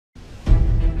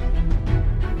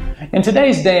In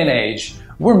today's day and age,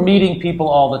 we're meeting people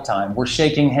all the time. We're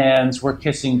shaking hands, we're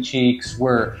kissing cheeks,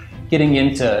 we're getting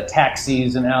into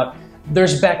taxis and out.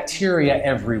 There's bacteria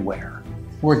everywhere.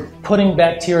 We're putting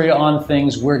bacteria on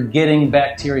things, we're getting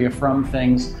bacteria from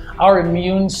things. Our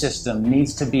immune system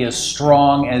needs to be as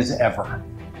strong as ever.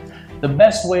 The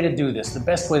best way to do this, the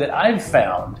best way that I've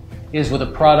found, is with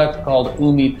a product called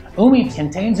UMI. UMI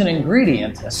contains an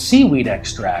ingredient, a seaweed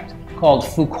extract, called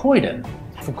fucoidan.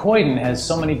 Fucoidan has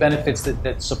so many benefits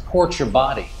that support your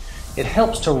body. It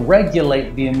helps to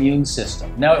regulate the immune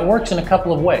system. Now, it works in a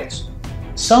couple of ways.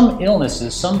 Some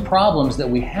illnesses, some problems that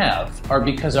we have are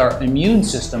because our immune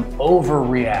system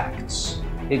overreacts.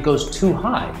 It goes too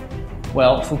high.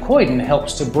 Well, fucoidan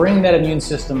helps to bring that immune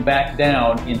system back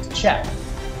down into check.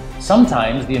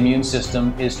 Sometimes the immune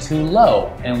system is too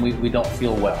low and we don't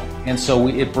feel well. And so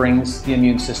it brings the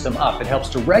immune system up. It helps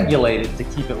to regulate it to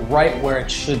keep it right where it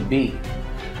should be.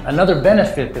 Another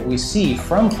benefit that we see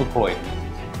from fucoidan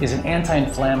is an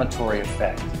anti-inflammatory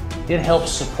effect. It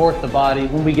helps support the body.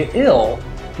 When we get ill,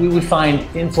 we find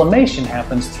inflammation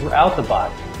happens throughout the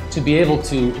body. To be able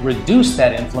to reduce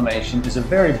that inflammation is a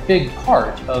very big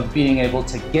part of being able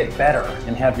to get better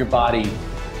and have your body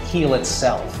heal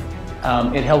itself.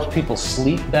 It helps people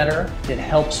sleep better. It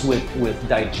helps with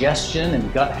digestion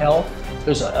and gut health.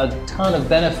 There's a ton of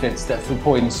benefits that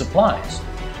fucoidan supplies.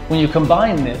 When you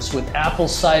combine this with apple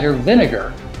cider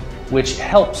vinegar, which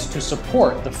helps to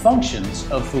support the functions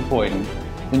of fucoidan,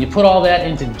 when you put all that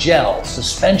into gel,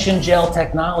 suspension gel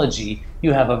technology,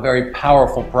 you have a very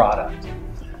powerful product.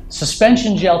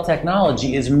 Suspension gel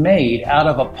technology is made out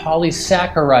of a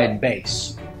polysaccharide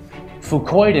base.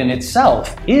 Fucoidan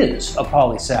itself is a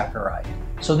polysaccharide.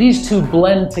 So these two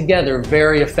blend together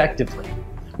very effectively.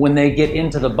 When they get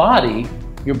into the body,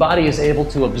 your body is able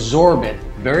to absorb it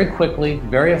very quickly,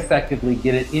 very effectively,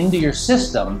 get it into your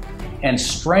system, and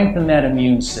strengthen that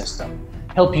immune system.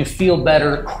 Help you feel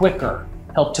better quicker.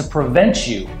 Help to prevent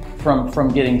you from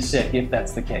getting sick if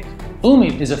that's the case.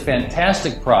 UMI is a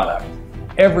fantastic product.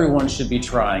 Everyone should be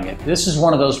trying it. This is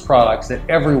one of those products that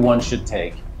everyone should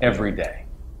take every day.